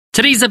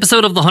Today's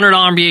episode of the $100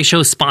 MBA Show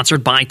is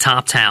sponsored by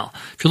TopTal.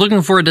 If you're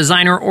looking for a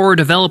designer or a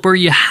developer,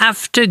 you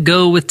have to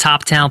go with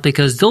TopTal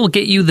because they'll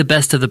get you the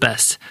best of the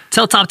best.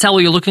 Tell TopTal what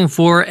you're looking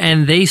for,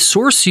 and they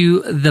source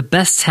you the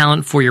best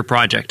talent for your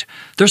project.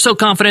 They're so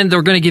confident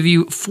they're going to give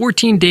you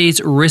 14 days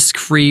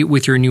risk-free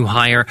with your new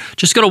hire.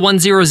 Just go to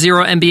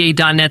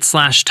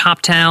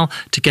 100mba.net/TopTal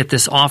to get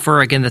this offer.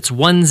 Again, that's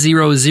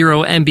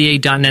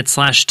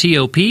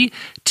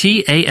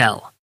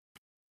 100mba.net/TOPTAL.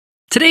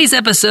 Today's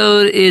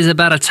episode is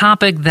about a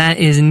topic that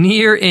is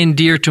near and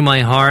dear to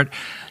my heart,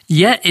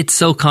 yet it's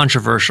so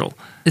controversial.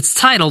 It's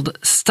titled,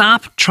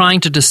 Stop Trying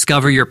to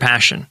Discover Your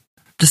Passion.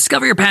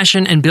 Discover your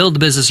passion and build a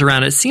business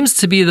around it seems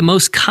to be the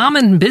most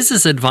common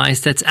business advice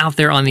that's out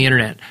there on the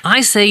internet.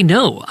 I say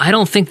no, I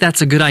don't think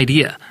that's a good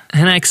idea,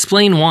 and I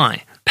explain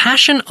why.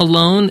 Passion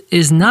alone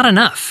is not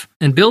enough,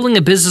 and building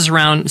a business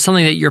around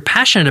something that you're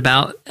passionate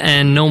about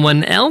and no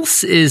one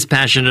else is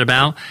passionate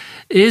about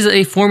is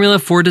a formula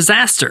for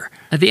disaster.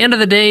 At the end of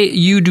the day,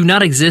 you do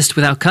not exist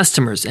without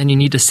customers, and you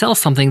need to sell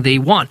something they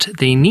want,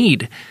 they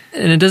need.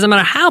 And it doesn't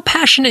matter how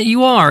passionate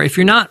you are, if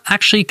you're not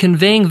actually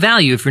conveying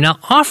value, if you're not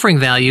offering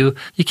value,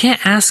 you can't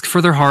ask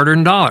for their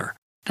hard-earned dollar.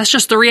 That's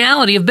just the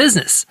reality of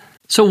business.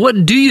 So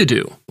what do you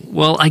do?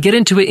 Well, I get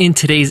into it in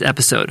today's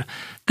episode.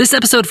 This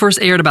episode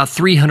first aired about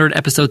 300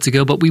 episodes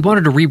ago, but we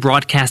wanted to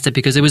rebroadcast it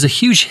because it was a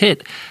huge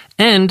hit,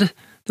 and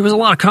there was a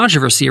lot of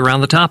controversy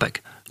around the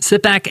topic.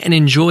 Sit back and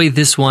enjoy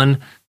this one.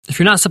 If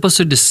you're not supposed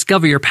to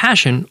discover your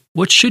passion,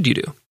 what should you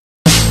do?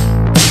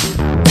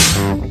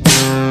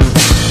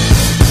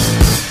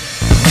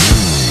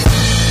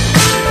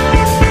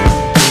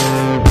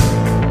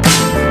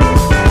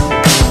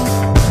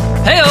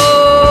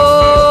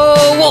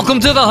 Hey-o! Welcome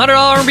to the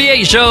 $100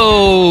 MBA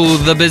Show,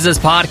 the business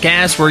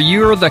podcast where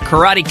you're the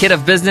karate kid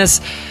of business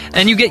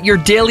and you get your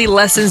daily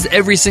lessons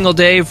every single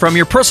day from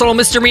your personal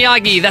Mr.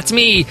 Miyagi. That's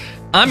me.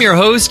 I'm your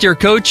host, your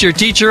coach, your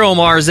teacher,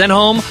 Omar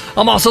Zenholm.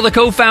 I'm also the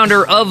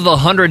co-founder of the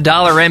 $100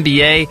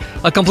 MBA,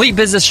 a complete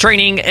business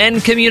training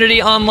and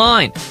community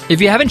online. If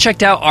you haven't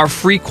checked out our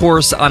free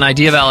course on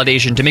idea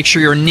validation to make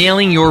sure you're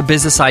nailing your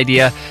business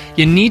idea,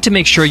 you need to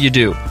make sure you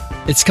do.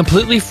 It's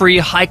completely free,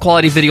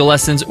 high-quality video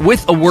lessons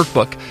with a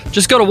workbook.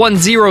 Just go to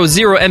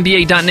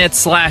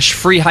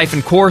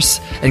 100mba.net/free-course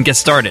and get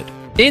started.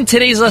 In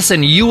today's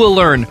lesson, you will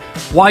learn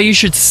why you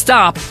should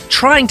stop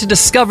trying to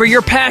discover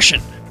your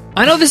passion.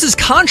 I know this is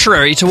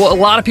contrary to what a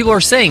lot of people are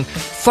saying.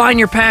 Find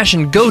your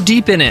passion, go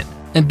deep in it,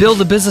 and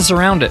build a business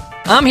around it.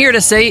 I'm here to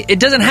say it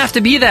doesn't have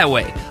to be that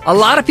way. A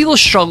lot of people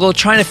struggle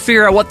trying to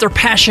figure out what their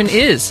passion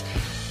is.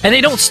 And they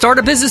don't start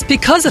a business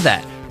because of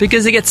that,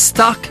 because they get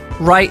stuck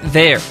right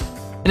there.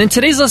 And in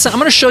today's lesson, I'm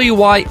going to show you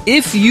why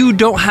if you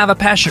don't have a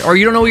passion or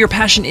you don't know what your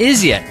passion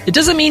is yet, it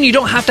doesn't mean you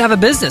don't have to have a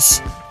business.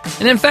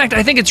 And in fact,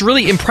 I think it's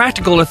really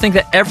impractical to think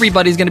that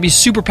everybody's going to be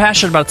super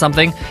passionate about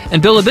something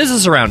and build a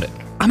business around it.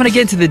 I'm going to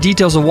get into the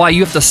details of why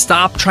you have to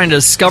stop trying to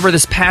discover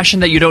this passion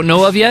that you don't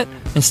know of yet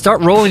and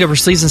start rolling up your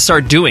sleeves and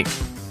start doing.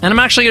 And I'm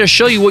actually going to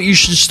show you what you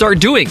should start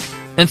doing.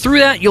 And through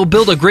that, you'll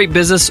build a great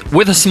business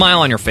with a smile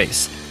on your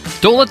face.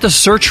 Don't let the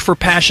search for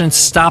passion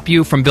stop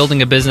you from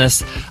building a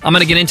business. I'm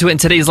going to get into it in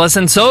today's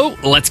lesson, so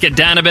let's get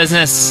down to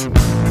business.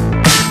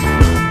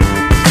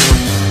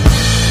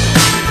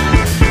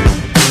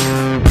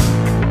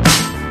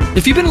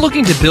 If you've been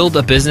looking to build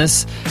a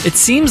business, it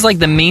seems like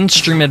the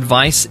mainstream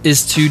advice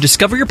is to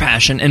discover your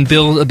passion and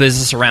build a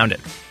business around it.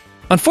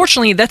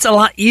 Unfortunately, that's a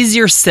lot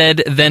easier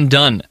said than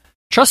done.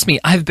 Trust me,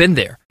 I've been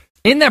there.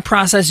 In that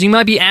process, you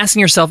might be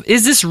asking yourself,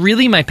 is this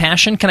really my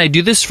passion? Can I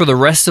do this for the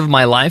rest of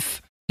my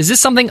life? Is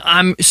this something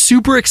I'm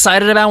super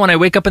excited about when I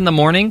wake up in the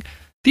morning?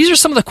 These are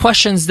some of the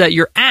questions that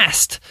you're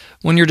asked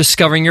when you're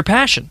discovering your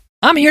passion.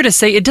 I'm here to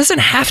say it doesn't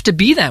have to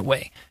be that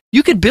way.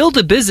 You could build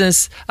a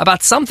business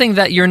about something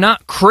that you're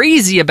not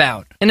crazy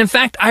about. And in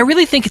fact, I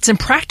really think it's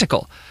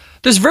impractical.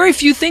 There's very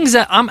few things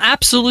that I'm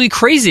absolutely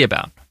crazy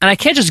about. And I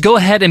can't just go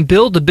ahead and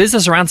build a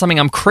business around something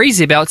I'm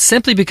crazy about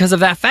simply because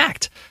of that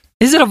fact.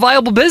 Is it a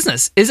viable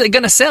business? Is it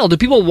going to sell? Do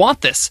people want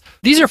this?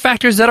 These are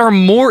factors that are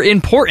more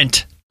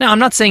important. Now, I'm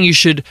not saying you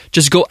should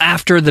just go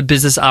after the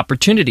business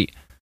opportunity.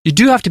 You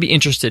do have to be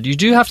interested. You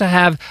do have to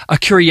have a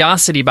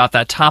curiosity about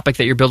that topic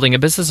that you're building a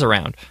business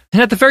around.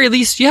 And at the very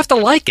least, you have to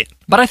like it.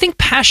 But I think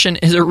passion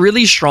is a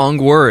really strong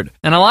word.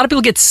 And a lot of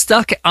people get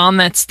stuck on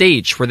that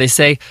stage where they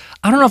say,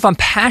 I don't know if I'm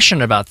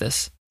passionate about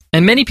this.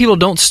 And many people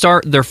don't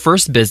start their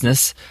first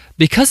business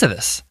because of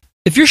this.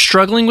 If you're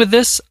struggling with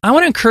this, I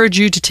want to encourage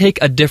you to take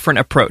a different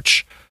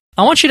approach.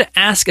 I want you to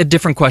ask a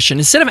different question.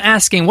 Instead of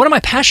asking, what am I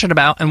passionate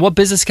about and what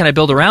business can I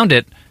build around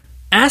it?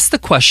 Ask the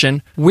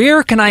question,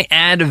 where can I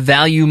add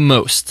value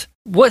most?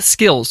 What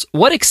skills,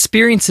 what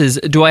experiences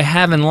do I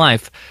have in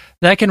life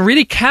that I can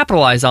really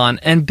capitalize on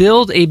and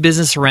build a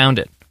business around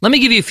it? Let me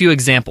give you a few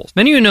examples.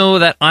 Many of you know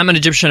that I'm an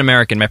Egyptian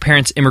American. My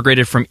parents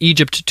immigrated from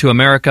Egypt to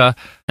America,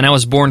 and I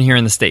was born here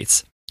in the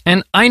States.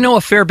 And I know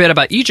a fair bit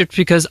about Egypt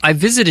because I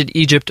visited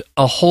Egypt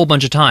a whole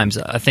bunch of times,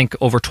 I think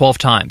over 12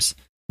 times.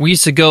 We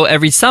used to go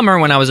every summer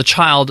when I was a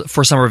child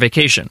for summer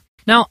vacation.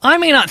 Now, I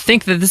may not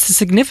think that this is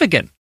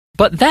significant,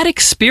 But that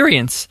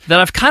experience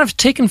that I've kind of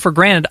taken for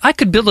granted, I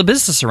could build a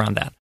business around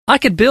that. I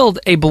could build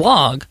a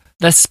blog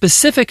that's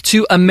specific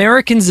to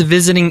Americans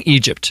visiting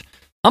Egypt.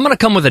 I'm going to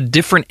come with a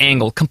different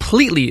angle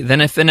completely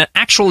than if an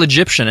actual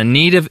Egyptian, a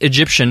native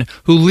Egyptian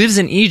who lives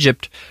in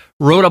Egypt,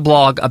 wrote a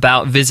blog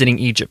about visiting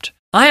Egypt.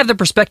 I have the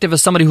perspective of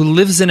somebody who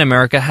lives in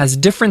America, has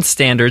different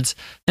standards,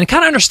 and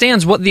kind of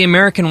understands what the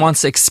American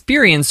wants to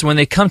experience when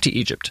they come to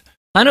Egypt.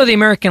 I know the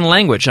American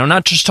language. I'm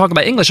not just talking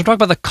about English, I'm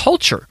talking about the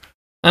culture.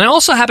 And I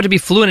also happen to be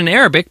fluent in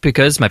Arabic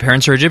because my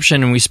parents are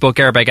Egyptian and we spoke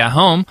Arabic at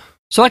home,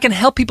 so I can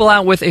help people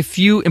out with a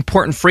few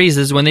important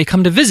phrases when they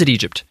come to visit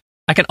Egypt.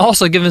 I can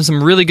also give them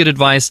some really good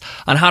advice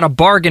on how to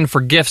bargain for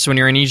gifts when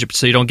you're in Egypt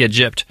so you don't get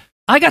gypped.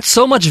 I got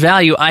so much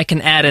value I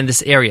can add in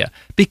this area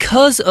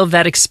because of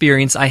that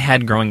experience I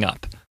had growing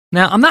up.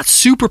 Now, I'm not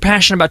super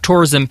passionate about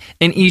tourism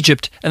in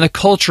Egypt and the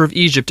culture of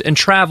Egypt and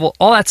travel.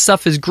 All that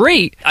stuff is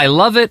great. I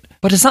love it,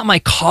 but it's not my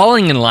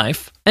calling in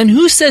life. And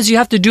who says you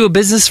have to do a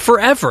business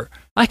forever?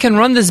 I can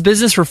run this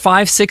business for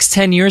 5, 6,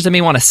 10 years. I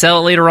may want to sell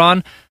it later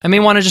on. I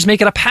may want to just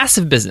make it a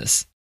passive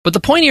business. But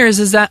the point here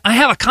is that I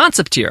have a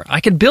concept here.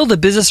 I can build a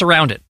business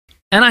around it.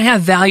 And I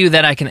have value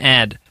that I can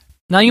add.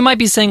 Now, you might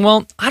be saying,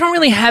 well, I don't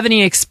really have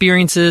any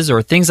experiences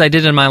or things I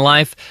did in my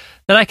life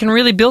that I can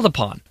really build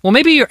upon. Well,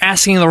 maybe you're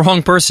asking the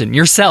wrong person,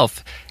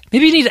 yourself.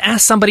 Maybe you need to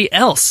ask somebody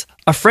else,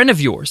 a friend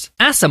of yours.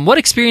 Ask them what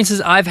experiences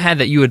I've had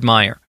that you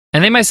admire.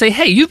 And they might say,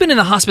 hey, you've been in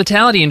the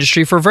hospitality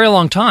industry for a very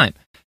long time.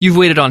 You've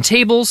waited on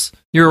tables.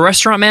 You're a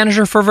restaurant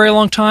manager for a very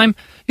long time.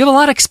 You have a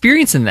lot of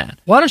experience in that.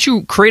 Why don't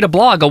you create a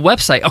blog, a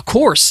website, a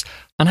course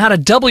on how to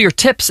double your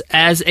tips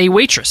as a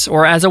waitress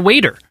or as a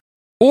waiter?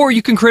 Or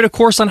you can create a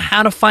course on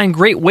how to find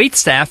great wait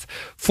staff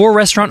for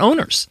restaurant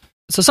owners.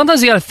 So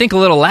sometimes you got to think a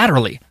little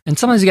laterally, and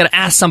sometimes you got to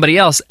ask somebody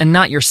else and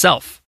not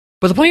yourself.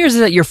 But the point here is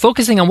that you're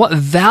focusing on what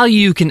value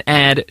you can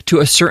add to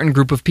a certain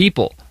group of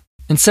people,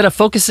 instead of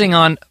focusing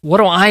on what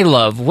do I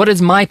love, what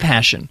is my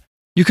passion.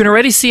 You can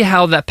already see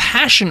how that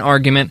passion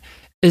argument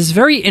is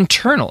very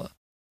internal.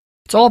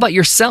 It's all about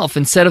yourself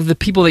instead of the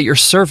people that you're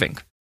serving.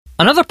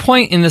 Another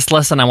point in this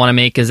lesson I want to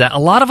make is that a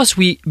lot of us,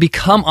 we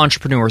become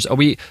entrepreneurs or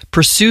we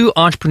pursue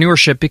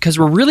entrepreneurship because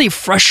we're really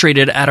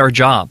frustrated at our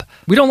job.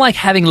 We don't like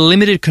having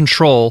limited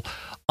control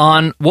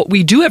on what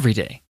we do every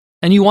day,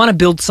 and you want to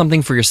build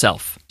something for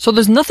yourself. So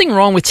there's nothing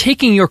wrong with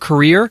taking your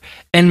career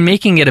and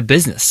making it a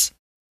business.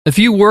 If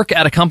you work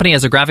at a company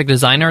as a graphic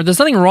designer, there's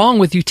nothing wrong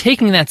with you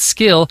taking that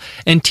skill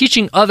and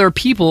teaching other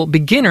people,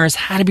 beginners,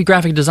 how to be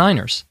graphic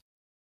designers.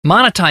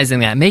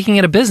 Monetizing that, making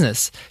it a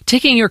business,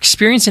 taking your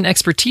experience and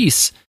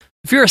expertise.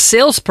 If you're a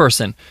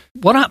salesperson,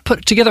 why not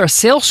put together a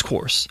sales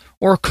course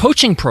or a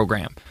coaching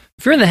program?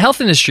 If you're in the health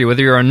industry,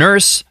 whether you're a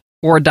nurse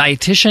or a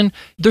dietitian,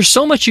 there's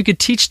so much you could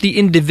teach the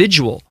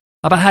individual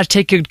about how to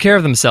take good care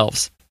of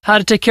themselves, how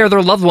to take care of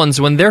their loved ones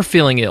when they're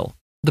feeling ill.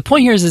 The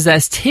point here is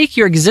that take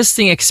your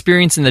existing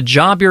experience in the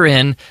job you're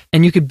in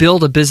and you could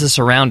build a business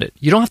around it.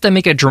 You don't have to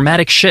make a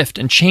dramatic shift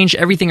and change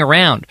everything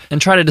around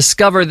and try to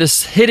discover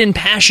this hidden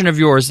passion of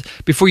yours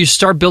before you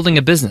start building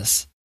a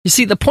business. You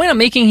see, the point I'm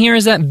making here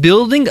is that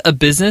building a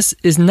business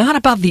is not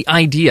about the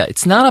idea.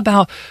 It's not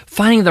about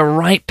finding the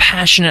right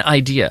passionate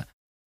idea.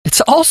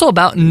 It's also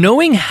about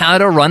knowing how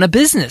to run a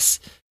business,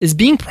 is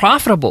being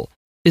profitable,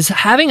 is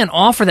having an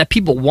offer that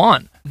people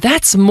want.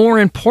 That's more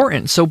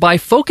important. So by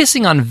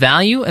focusing on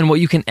value and what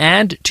you can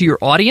add to your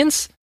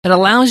audience, it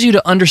allows you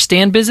to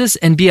understand business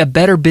and be a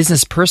better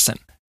business person.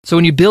 So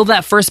when you build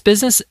that first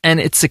business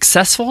and it's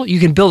successful, you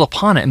can build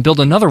upon it and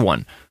build another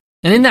one.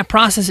 And in that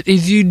process,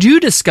 if you do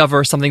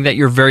discover something that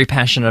you're very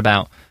passionate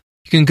about,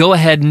 you can go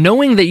ahead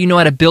knowing that you know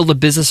how to build a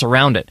business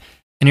around it,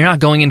 and you're not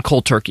going in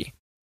cold turkey.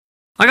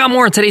 I got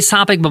more on today's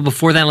topic, but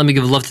before that, let me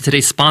give love to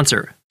today's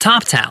sponsor,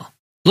 TopTal.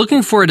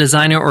 Looking for a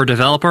designer or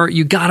developer?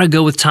 You gotta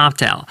go with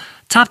TopTal.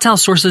 TopTal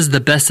sources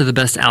the best of the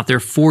best out there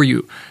for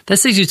you. That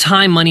saves you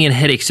time, money, and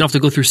headaches. You don't have to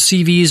go through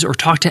CVs or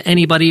talk to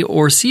anybody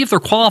or see if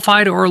they're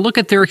qualified or look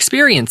at their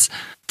experience.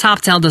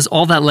 TopTal does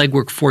all that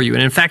legwork for you.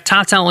 And in fact,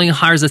 TopTal only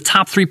hires the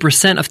top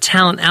 3% of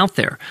talent out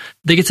there.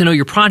 They get to know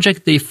your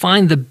project, they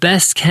find the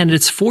best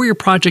candidates for your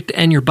project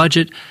and your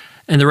budget,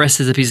 and the rest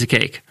is a piece of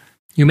cake.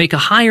 You make a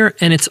hire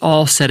and it's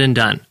all said and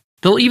done.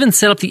 They'll even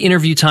set up the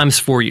interview times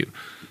for you.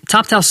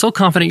 TopTal's so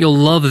confident you'll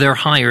love their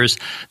hires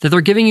that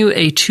they're giving you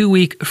a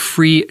 2-week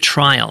free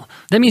trial.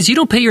 That means you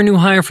don't pay your new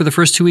hire for the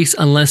first 2 weeks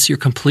unless you're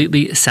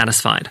completely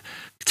satisfied.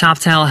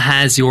 TopTal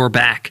has your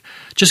back.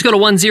 Just go to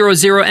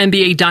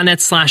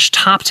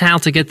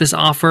 100mba.net/TopTal to get this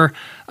offer.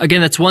 Again,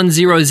 that's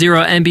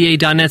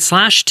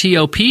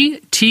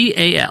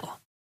 100mba.net/TOPTAL.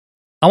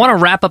 I want to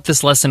wrap up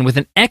this lesson with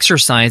an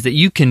exercise that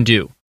you can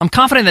do. I'm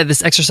confident that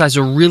this exercise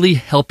will really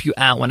help you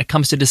out when it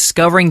comes to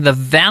discovering the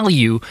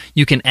value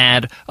you can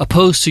add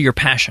opposed to your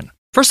passion.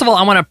 First of all,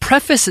 I want to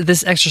preface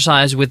this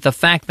exercise with the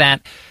fact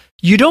that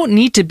you don't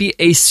need to be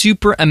a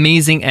super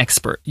amazing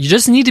expert. You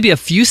just need to be a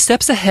few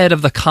steps ahead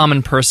of the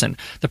common person,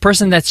 the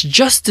person that's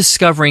just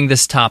discovering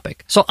this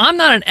topic. So I'm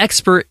not an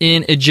expert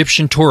in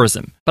Egyptian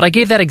tourism, but I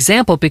gave that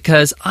example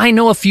because I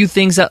know a few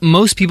things that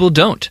most people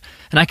don't.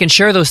 And I can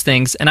share those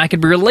things and I can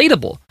be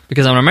relatable.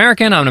 because I'm an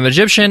American, I'm an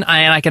Egyptian,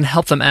 and I can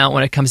help them out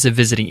when it comes to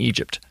visiting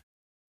Egypt.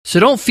 So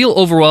don't feel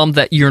overwhelmed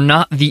that you're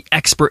not the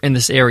expert in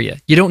this area.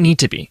 You don't need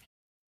to be.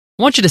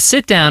 I want you to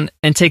sit down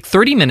and take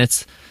 30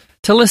 minutes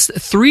to list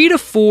 3 to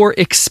 4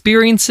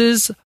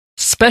 experiences,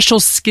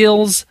 special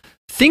skills,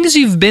 things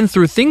you've been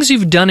through, things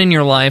you've done in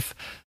your life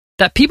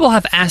that people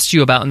have asked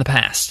you about in the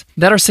past,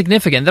 that are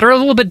significant, that are a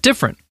little bit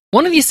different.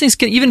 One of these things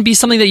can even be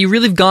something that you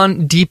really have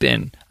gone deep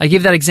in. I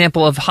gave that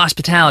example of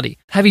hospitality.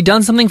 Have you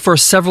done something for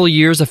several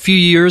years, a few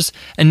years,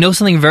 and know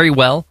something very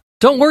well?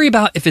 Don't worry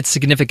about if it's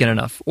significant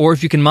enough or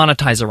if you can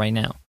monetize it right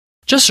now.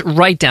 Just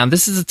write down.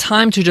 This is a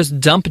time to just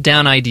dump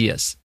down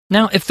ideas.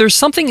 Now, if there's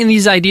something in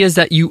these ideas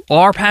that you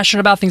are passionate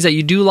about, things that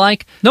you do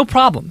like, no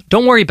problem.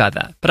 Don't worry about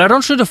that. But I don't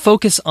want you to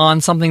focus on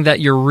something that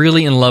you're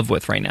really in love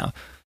with right now.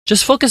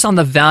 Just focus on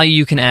the value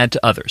you can add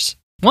to others.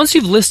 Once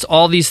you've listed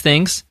all these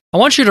things, I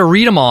want you to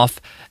read them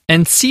off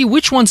and see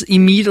which ones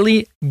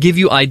immediately give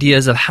you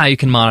ideas of how you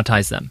can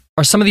monetize them.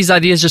 Are some of these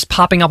ideas just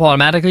popping up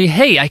automatically?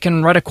 Hey, I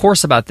can write a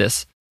course about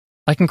this.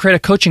 I can create a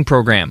coaching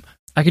program.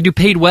 I can do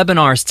paid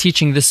webinars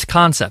teaching this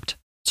concept.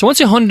 So once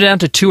you hone it down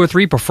to 2 or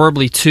 3,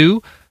 preferably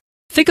 2,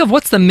 think of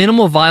what's the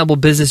minimal viable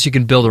business you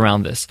can build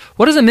around this.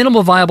 What is a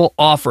minimal viable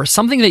offer?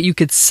 Something that you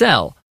could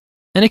sell.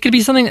 And it could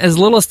be something as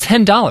little as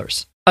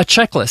 $10. A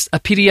checklist, a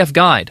PDF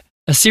guide,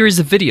 a series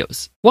of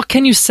videos. What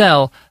can you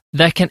sell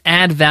that can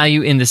add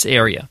value in this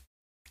area?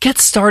 Get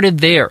started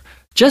there.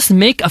 Just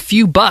make a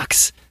few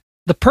bucks.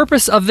 The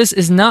purpose of this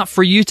is not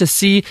for you to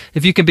see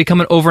if you can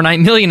become an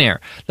overnight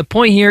millionaire. The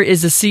point here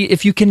is to see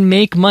if you can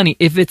make money,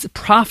 if it's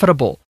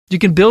profitable. You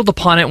can build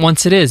upon it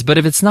once it is, but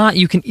if it's not,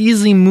 you can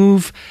easily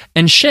move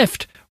and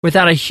shift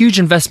without a huge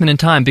investment in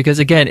time because,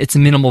 again, it's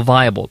minimal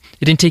viable.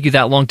 It didn't take you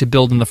that long to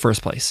build in the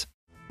first place.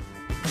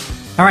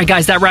 All right,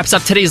 guys, that wraps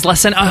up today's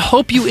lesson. I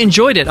hope you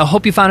enjoyed it. I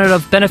hope you found it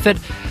of benefit.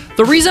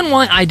 The reason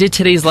why I did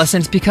today's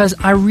lesson is because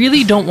I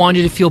really don't want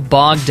you to feel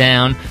bogged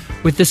down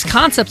with this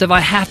concept of I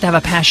have to have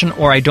a passion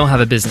or I don't have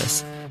a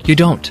business. You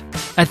don't.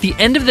 At the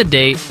end of the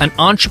day, an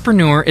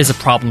entrepreneur is a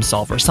problem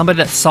solver, somebody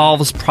that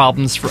solves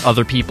problems for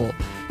other people.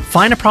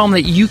 Find a problem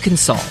that you can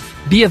solve,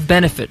 be of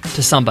benefit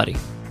to somebody,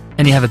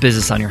 and you have a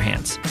business on your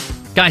hands.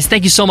 Guys,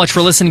 thank you so much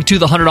for listening to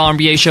the $100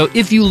 MBA Show.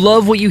 If you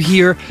love what you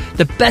hear,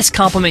 the best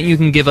compliment you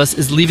can give us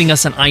is leaving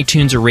us an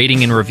iTunes or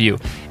rating and review.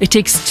 It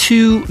takes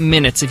 2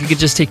 minutes. If you could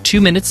just take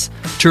 2 minutes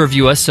to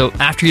review us, so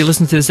after you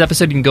listen to this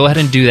episode, you can go ahead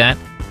and do that.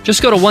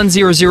 Just go to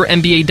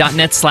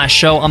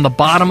 100mba.net/show. On the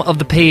bottom of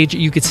the page,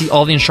 you can see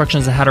all the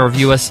instructions on how to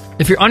review us.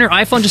 If you're on your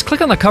iPhone, just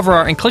click on the cover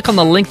art and click on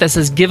the link that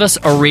says give us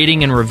a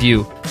rating and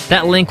review.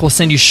 That link will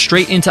send you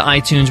straight into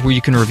iTunes where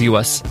you can review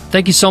us.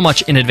 Thank you so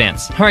much in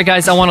advance. All right,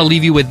 guys, I want to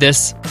leave you with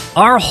this.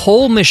 Our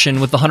whole mission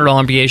with the $100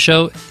 MBA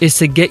Show is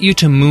to get you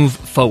to move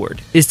forward,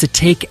 is to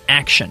take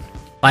action.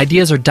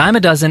 Ideas are dime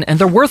a dozen, and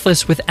they're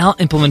worthless without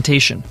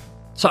implementation.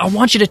 So I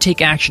want you to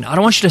take action. I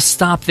don't want you to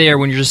stop there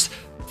when you're just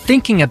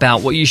thinking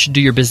about what you should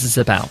do your business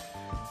about.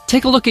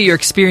 Take a look at your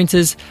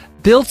experiences,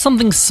 build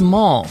something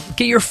small,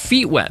 get your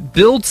feet wet,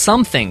 build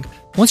something.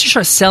 Once you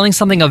start selling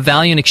something of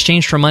value in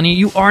exchange for money,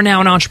 you are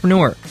now an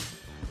entrepreneur.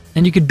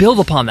 And you can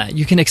build upon that,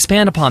 you can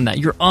expand upon that,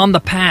 you're on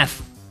the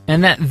path.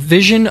 And that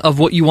vision of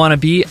what you want to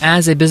be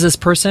as a business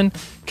person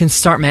can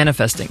start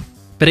manifesting.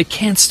 But it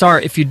can't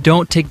start if you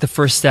don't take the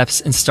first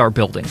steps and start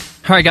building.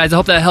 All right, guys, I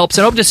hope that helps.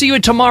 I hope to see you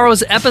in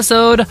tomorrow's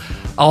episode.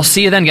 I'll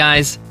see you then,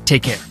 guys.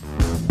 Take care.